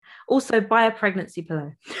Also, buy a pregnancy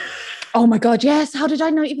pillow. Oh my God, yes. How did I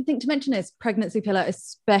not even think to mention this? Pregnancy pillow,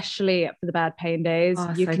 especially for the bad pain days.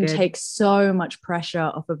 Oh, you so can good. take so much pressure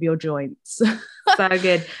off of your joints. So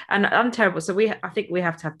good. And I'm terrible. So I think we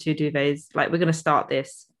have to have 2 duvets. Like we're going to start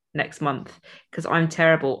this next month because I'm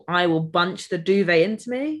terrible. I will bunch the duvet into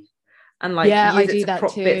me and like Yeah, I use it do to that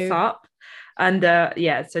prop bits too. up. And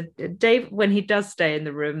yeah, so Dave, when he does stay in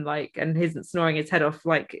the room, like, and isn't snoring his head off,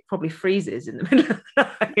 like, probably freezes in the middle of the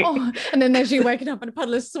night. Oh, and then there's you waking up in a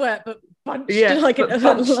puddle of sweat, but bunched Yeah, like but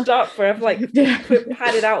bunched up where I've like yeah.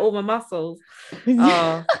 padded out all my muscles.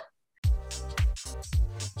 Oh.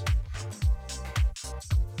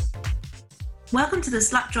 Welcome to the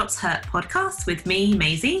Slut Drops Hurt podcast with me,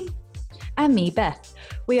 Maisie. And me, Beth.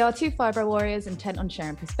 We are two fibro warriors intent on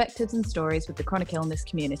sharing perspectives and stories with the chronic illness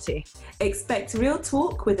community. Expect real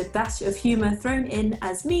talk with a dash of humour thrown in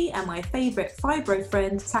as me and my favourite fibro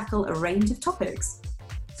friend tackle a range of topics.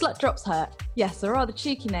 Slut Drops Hurt. Yes, a rather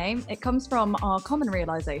cheeky name. It comes from our common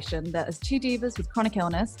realisation that as two divas with chronic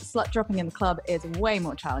illness, slut dropping in the club is way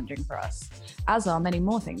more challenging for us, as are many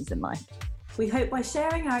more things in life. We hope by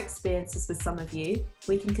sharing our experiences with some of you,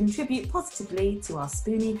 we can contribute positively to our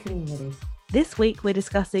Spoonie community. This week we're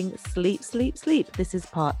discussing sleep, sleep, sleep. This is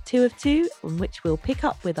part 2 of 2, in which we'll pick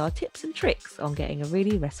up with our tips and tricks on getting a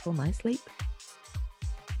really restful night's sleep.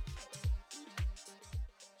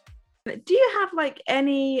 Do you have like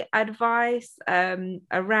any advice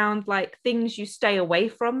around like things you stay away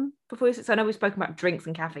from before you sleep? So I know we've spoken about drinks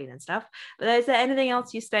and caffeine and stuff, but is there anything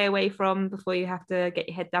else you stay away from before you have to get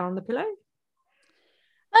your head down on the pillow?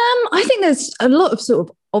 I think there's a lot of sort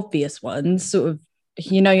of obvious ones, sort of,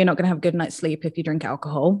 you're not going to have a good night's sleep if you drink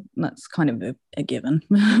alcohol. That's kind of a given.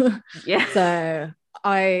 Yeah. So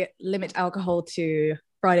I limit alcohol to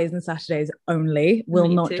Fridays and Saturdays only. Will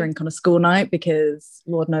Me not too. drink on a school night because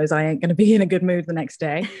Lord knows I ain't going to be in a good mood the next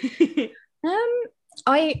day.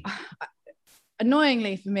 I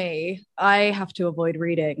annoyingly for me, I have to avoid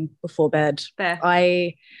reading before bed. Fair.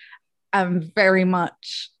 I am very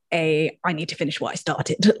much I need to finish what I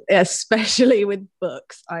started, especially with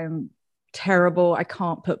books. I'm terrible. I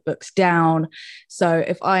can't put books down. So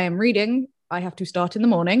if I am reading, I have to start in the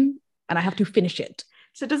morning and I have to finish it.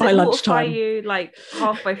 So does by it mortify lunchtime. you like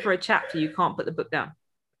halfway through a chapter you can't put the book down?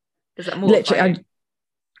 Does that mortify you? Do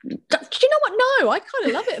you know what? No, I kind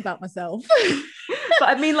of love it about myself. But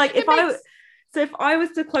I mean, like if I was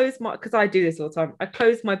to close because I do this all the time, I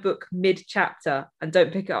close my book mid-chapter and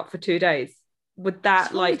don't pick it up for 2 days. Would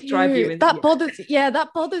that like drive you? That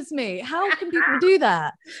bothers me. How can people do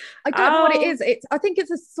that? I don't know what it is. I think it's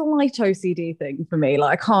a slight OCD thing for me.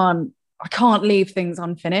 Like I can't leave things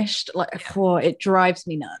unfinished. Like it drives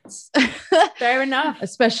me nuts. Fair enough.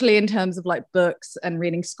 Especially in terms of like books and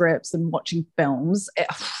reading scripts and watching films.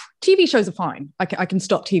 TV shows are fine. I can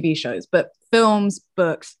stop TV shows, but films,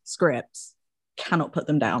 books, scripts, cannot put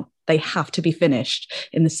them down. They have to be finished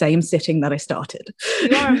in the same sitting that I started.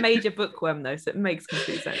 You are a major bookworm though, so it makes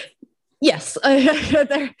complete sense. Yes,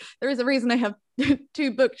 there is a reason I have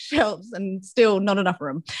 2 bookshelves and still not enough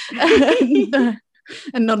room and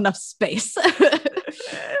not enough space.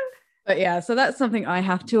 But yeah, so that's something I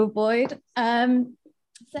have to avoid. Is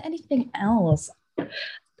there anything else?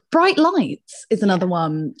 Bright lights is another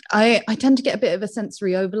one. I tend to get a bit of a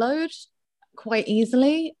sensory overload quite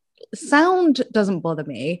easily. Sound doesn't bother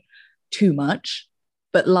me too much,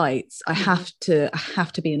 but lights, I have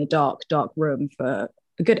to be in a dark room for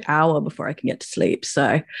a good hour before I can get to sleep.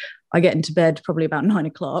 So I get into bed probably about 9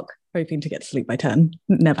 o'clock, hoping to get to sleep by 10.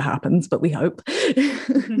 Never happens, but we hope.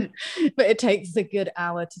 But it takes a good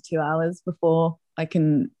hour to 2 hours before I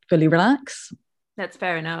can fully relax. That's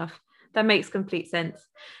fair enough. That makes complete sense.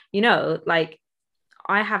 Like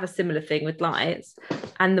I have a similar thing with lights,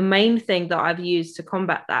 and the main thing that I've used to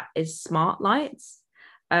combat that is smart lights,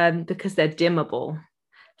 because they're dimmable.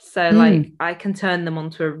 So like I can turn them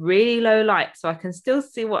onto a really low light so I can still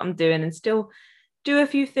see what I'm doing and still do a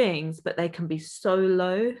few things, but they can be so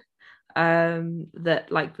low that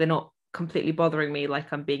like they're not completely bothering me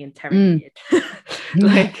like I'm being interrogated.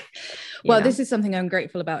 This is something I'm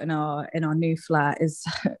grateful about in our new flat. Is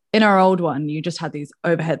in our old one you just had these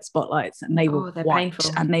overhead spotlights and they were white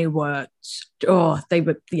painful. And they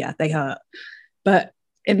hurt. But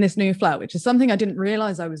in this new flat, which is something I didn't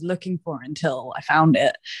realize I was looking for until I found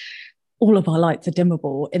it, all of our lights are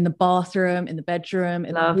dimmable in the bathroom, in the bedroom,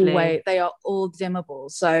 in the hallway. They are all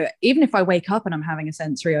dimmable. So even if I wake up and I'm having a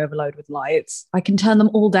sensory overload with lights, I can turn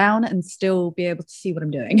them all down and still be able to see what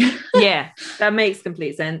I'm doing. Yeah, that makes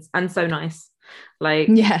complete sense and so nice. Like,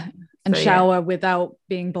 yeah, and So, shower without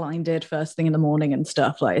being blinded first thing in the morning and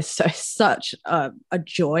stuff. Like, it's such a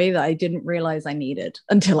joy that I didn't realize I needed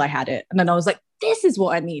until I had it. And then I was like, this is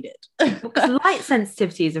what I needed. because light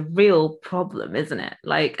sensitivity is a real problem, isn't it?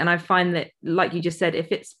 Like, and I find that, like you just said,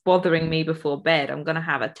 if it's bothering me before bed, I'm going to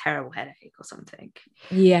have a terrible headache or something.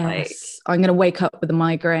 Yes. Like, I'm going to wake up with a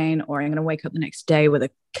migraine, or I'm going to wake up the next day with a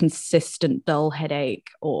consistent dull headache,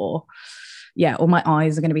 or my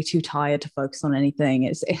eyes are going to be too tired to focus on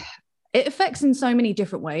anything. It affects in so many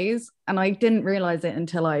different ways. And I didn't realize it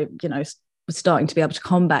until I, was starting to be able to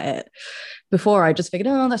combat it. Before, I just figured,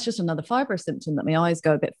 oh, that's just another fibro symptom, that my eyes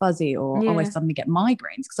go a bit fuzzy, or I suddenly get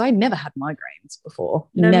migraines, because I never had migraines before.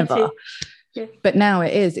 no, Never. Yeah. But now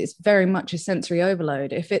it's very much a sensory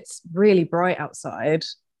overload. If it's really bright outside,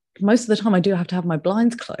 most of the time I do have to have my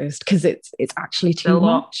blinds closed, because it's actually too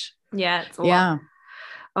much. Yeah, it's a lot.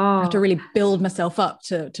 Oh, I have to really build myself up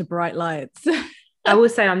to bright lights. I will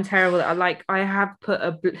say I'm terrible. I have put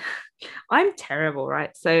I'm terrible, right?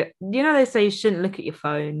 So, they say you shouldn't look at your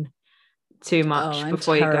phone too much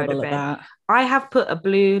before you go to bed. I have put a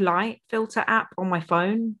blue light filter app on my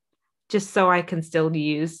phone just so I can still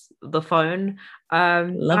use the phone.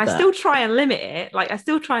 And I still try and limit it. Like, I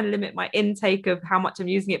still try and limit my intake of how much I'm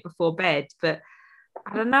using it before bed. But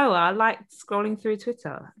I don't know. I like scrolling through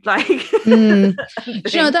Twitter. Like, that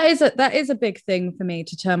is a big thing for me,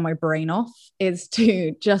 to turn my brain off, is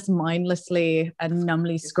to just mindlessly and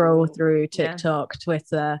numbly scroll through TikTok,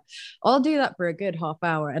 Twitter. I'll do that for a good half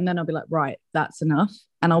hour, and then I'll be like, right, that's enough.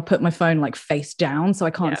 And I'll put my phone like face down, so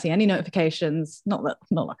I can't see any notifications. Not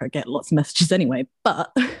like I get lots of messages anyway,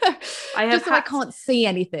 but I can't see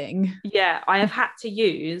anything. Yeah, I have had to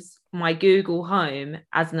use my Google Home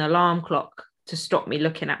as an alarm clock to stop me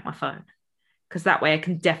looking at my phone, because that way I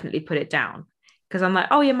can definitely put it down, because I'm like,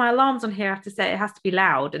 oh yeah, my alarm's on here, I have to set it has to be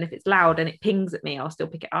loud, and if it's loud and it pings at me, I'll still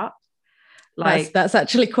pick it up. Like, that's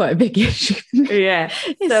actually quite a big issue. Yeah,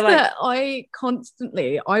 it's so that I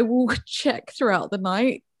will check throughout the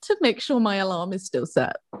night to make sure my alarm is still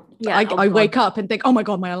set. Yeah, I wake up and think, oh my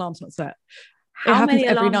god, my alarm's not set. How many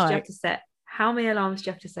alarms do you have to set? How many alarms do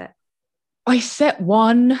you have to set? I set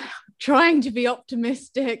one, trying to be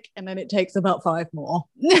optimistic, and then it takes about 5 more.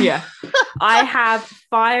 Yeah. I have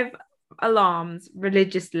 5 alarms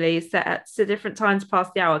religiously set at different times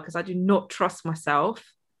past the hour, because I do not trust myself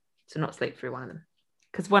to not sleep through one of them.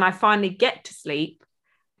 Because when I finally get to sleep,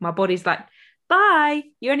 my body's like, bye,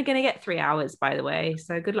 you're only going to get 3 hours, by the way,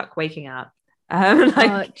 so good luck waking up.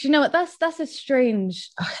 Do you know what, that's a strange,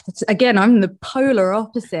 again, I'm the polar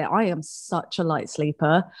opposite. I am such a light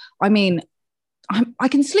sleeper. I mean, I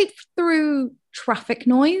can sleep through traffic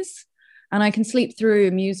noise, and I can sleep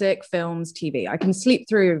through music, films, TV. I can sleep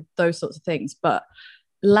through those sorts of things, but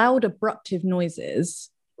loud, abruptive noises,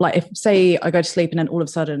 like if, say, I go to sleep and then all of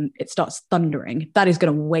a sudden it starts thundering, that is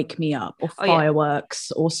going to wake me up, or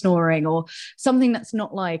fireworks, or snoring, or something that's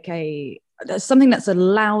not like something that's a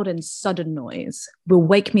loud and sudden noise will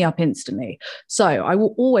wake me up instantly. So I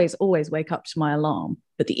will always wake up to my alarm.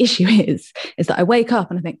 But the issue is that I wake up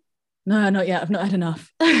and I think, no, not yet. I've not had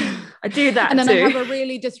enough. I do that, and then too. I have a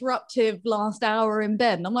really disruptive last hour in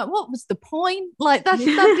bed, and I'm like, what was the point? Like, that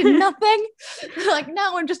did nothing. Like,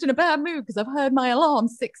 now I'm just in a bad mood because I've heard my alarm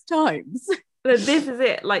 6 times. But this is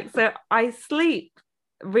it. Like, so I sleep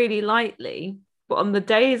really lightly, but on the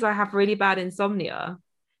days I have really bad insomnia,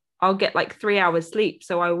 I'll get like 3 hours sleep.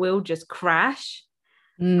 So I will just crash.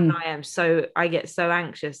 And I get so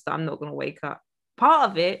anxious that I'm not going to wake up.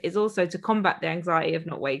 Part of it is also to combat the anxiety of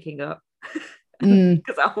not waking up,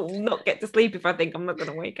 because I will not get to sleep if I think I'm not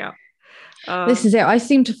going to wake up. This is it. I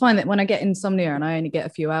seem to find that when I get insomnia and I only get a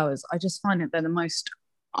few hours, I just find that they're the most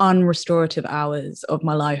unrestorative hours of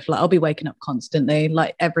my life. Like, I'll be waking up constantly,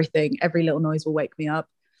 like every little noise will wake me up.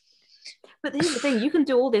 But here's the thing, you can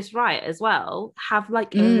do all this right as well, have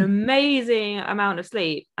like an amazing amount of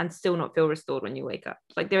sleep and still not feel restored when you wake up.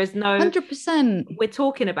 Like, there is no 100%. We're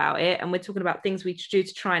talking about it, and we're talking about things we do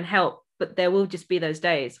to try and help, but there will just be those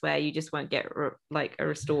days where you just won't get like a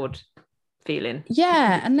restored feeling.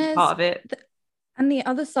 Yeah, and there's part of it. And the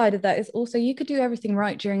other side of that is also, you could do everything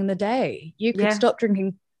right during the day. You could stop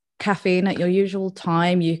drinking caffeine at your usual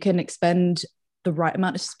time. You can expend the right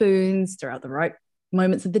amount of spoons throughout the right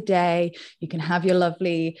moments of the day. You can have your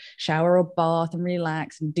lovely shower or bath and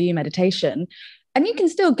relax and do your meditation, and you can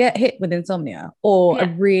still get hit with insomnia or a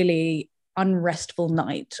really unrestful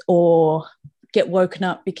night, or get woken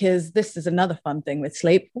up, because this is another fun thing with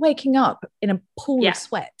sleep, waking up in a pool of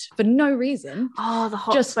sweat for no reason. The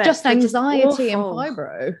hot sweat. Just anxiety and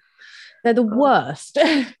fibro. They're the worst.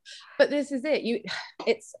 But this is it.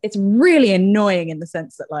 It's really annoying in the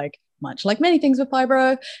sense that, like, much. Like many things with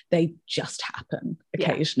fibro, they just happen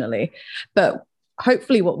occasionally. But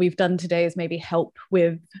hopefully what we've done today is maybe help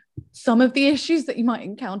with some of the issues that you might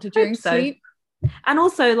encounter during sleep. And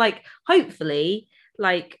also, like, hopefully,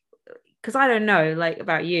 like, because I don't know, like,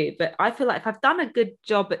 about you, but I feel like if I've done a good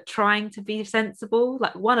job at trying to be sensible,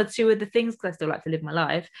 like one or two of the things, because I still like to live my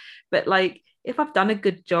life, but like, if I've done a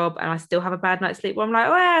good job and I still have a bad night's sleep, well, I'm like,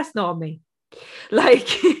 oh, it's not on me. Like,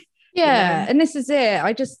 yeah. And this is it.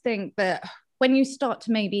 I just think that when you start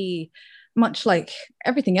to maybe, much like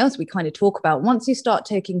everything else we kind of talk about, once you start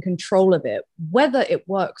taking control of it, whether it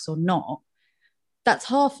works or not, that's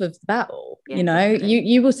half of the battle. You know,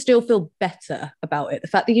 you will still feel better about it. The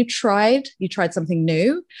fact that you tried something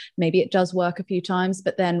new, maybe it does work a few times,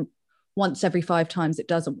 but then once every 5 times it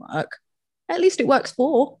doesn't work, at least it works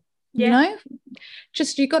 4. You know,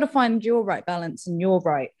 just you got to find your right balance and your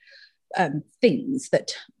right things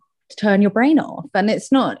that turn your brain off. And it's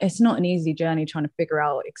not an easy journey trying to figure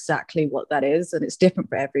out exactly what that is, and it's different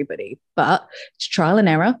for everybody, but it's trial and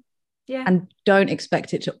error. And don't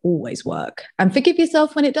expect it to always work, and forgive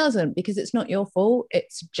yourself when it doesn't, because it's not your fault.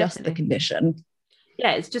 It's just the condition.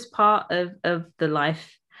 It's just part of the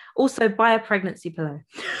life. Also, buy a pregnancy pillow.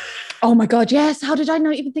 Oh my God, yes. How did I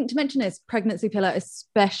not even think to mention this? Pregnancy pillow,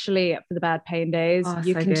 especially for the bad pain days.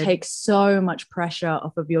 You can take so much pressure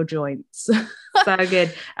off of your joints. So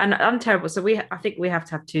good. And I'm terrible. So I think we have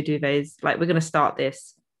to have 2 duvets. Like, we're going to start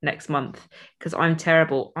this next month because I'm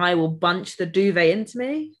terrible. I will bunch the duvet into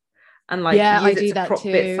me and like use it to prop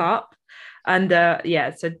bits up. And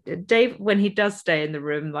so Dave, when he does stay in the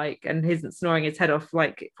room, like, and he isn't snoring his head off,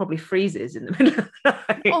 like, probably freezes in the middle of the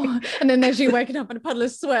night. Oh, and then there's you waking up in a puddle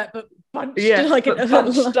of sweat, but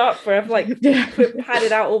bunched up where I've like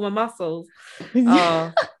padded out all my muscles.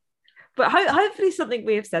 But hopefully something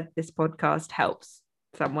we have said this podcast helps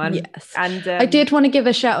someone. Yes. And I did want to give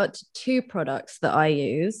a shout out to 2 products that I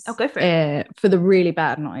use. Go for it. For the really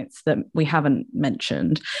bad nights that we haven't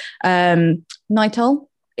mentioned. Nytol.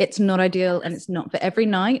 It's not ideal and it's not for every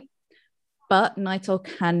night, but Nytol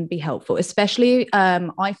can be helpful, especially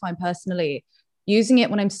I find personally using it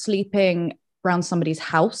when I'm sleeping around somebody's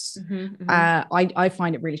house. I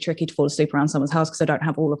find it really tricky to fall asleep around someone's house because I don't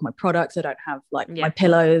have all of my products. I don't have like my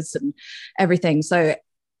pillows and everything. So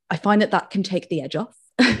I find that can take the edge off.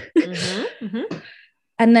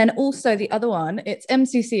 And then also the other one, it's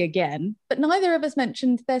MCC again, but neither of us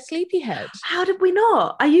mentioned their Sleepyhead. How did we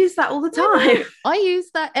not? I use that all the time. I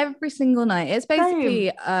use that every single night. It's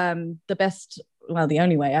basically the best, well, the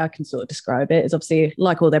only way I can sort of describe it is obviously,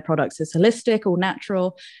 like all their products, is holistic, all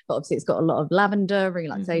natural, but obviously it's got a lot of lavender,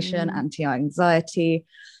 relaxation, anti-anxiety.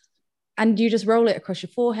 And you just roll it across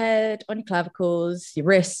your forehead, on your clavicles, your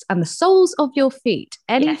wrists, and the soles of your feet.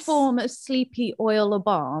 Any form of sleepy oil or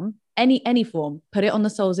balm, any form, put it on the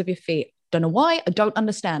soles of your feet. Don't know why. I don't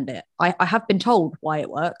understand it. I have been told why it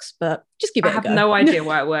works, but just give it a go. I have no idea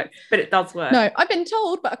why it works, but it does work. No, I've been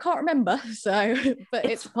told, but I can't remember. So, but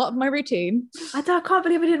it's part of my routine. I can't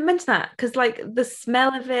believe I didn't mention that, because like the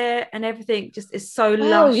smell of it and everything just is so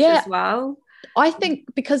lush as well. I think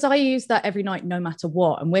because I use that every night, no matter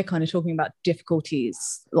what, and we're kind of talking about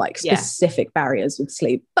difficulties, like specific barriers with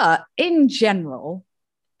sleep, but in general,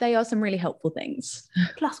 they are some really helpful things.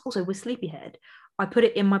 Plus, also with Sleepyhead, I put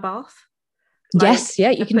it in my bath. Yes,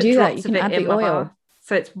 you can do that. You can add the oil.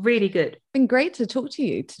 So it's really good. It's been great to talk to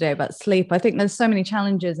you today about sleep. I think there's so many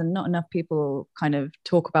challenges and not enough people kind of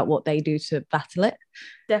talk about what they do to battle it.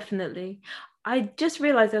 Definitely. I just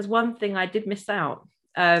realized there's one thing I did miss out,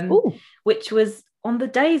 which was on the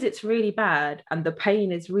days it's really bad and the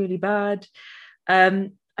pain is really bad. I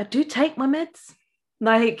do take my meds.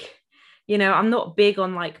 Like, you know, I'm not big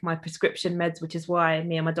on like my prescription meds, which is why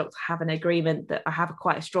me and my doctor have an agreement that I have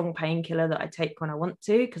quite a strong painkiller that I take when I want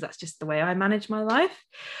to, because that's just the way I manage my life.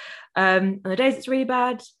 On the days it's really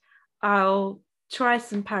bad, I'll try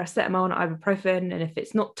some paracetamol and ibuprofen, and if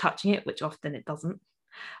it's not touching it, which often it doesn't,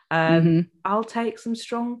 I'll take some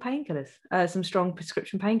strong painkillers, some strong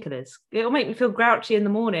prescription painkillers. It'll make me feel grouchy in the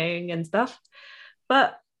morning and stuff,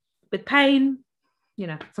 but with pain, you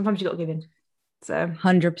know, sometimes you got to give in. So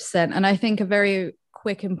 100%. And I think a very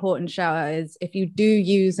quick important shout out is if you do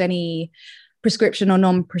use any prescription or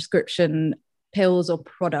non-prescription pills or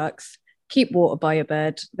products, keep water by your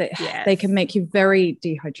bed. They can make you very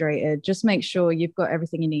dehydrated. Just make sure you've got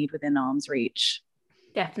everything you need within arm's reach.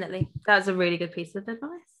 Definitely. That's a really good piece of advice.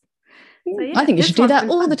 So, yeah, I think you this should do one's that been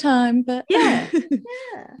all fun. the time. But Yeah.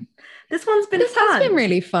 This one's been this fun. has been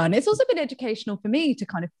really fun. It's also been educational for me to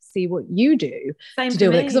kind of see what you do Same to for deal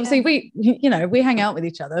with it. me, Because obviously we hang out with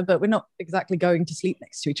each other, but we're not exactly going to sleep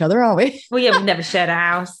next to each other, are we? Well, yeah, we've never shared a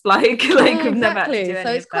house. Like Yeah, we've never had to exactly. do So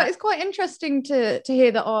any it's of that. it's quite interesting to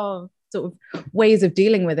hear that our sort of ways of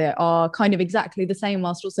dealing with it are kind of exactly the same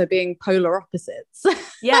whilst also being polar opposites.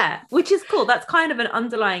 Yeah, which is cool. That's kind of an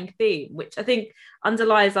underlying theme, which I think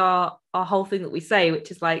underlies our whole thing that we say,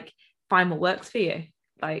 which is like, find what works for you.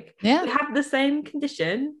 Like, Yeah. we have the same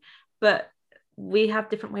condition, but we have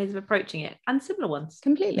different ways of approaching it, and similar ones.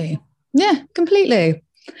 Completely. Yeah, completely.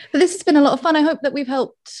 But this has been a lot of fun. I hope that we've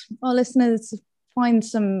helped our listeners find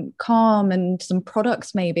some calm and some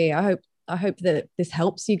products maybe. I hope that this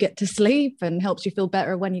helps you get to sleep and helps you feel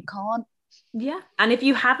better when you can't. Yeah. And if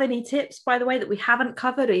you have any tips, by the way, that we haven't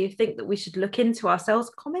covered, or you think that we should look into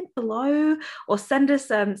ourselves, comment below, or send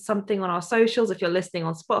us something on our socials if you're listening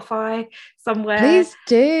on Spotify somewhere. Please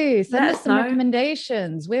do. Send Let us us some know.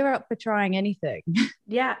 recommendations. We're up for trying anything.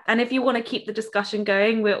 Yeah. And if you want to keep the discussion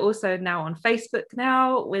going, we're also now on Facebook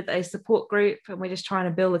now with a support group, and we're just trying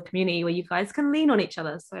to build a community where you guys can lean on each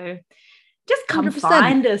other. So just come 100%.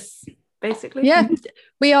 find us, basically. Yeah,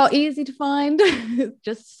 we are easy to find.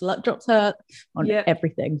 Just Slut Drops Hurt on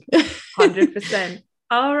everything. 100%.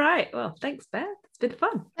 All right. Well, thanks, Beth. It's been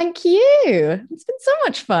fun. Thank you. It's been so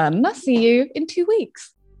much fun. I'll see you in 2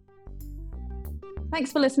 weeks.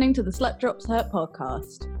 Thanks for listening to the Slut Drops Hurt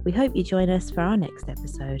podcast. We hope you join us for our next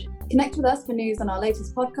episode. Connect with us for news on our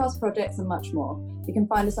latest podcast projects and much more. You can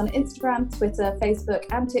find us on Instagram, Twitter, Facebook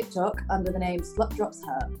and TikTok under the name Slut Drops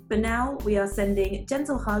Hurt. For now, we are sending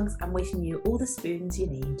gentle hugs and wishing you all the spoons you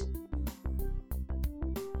need.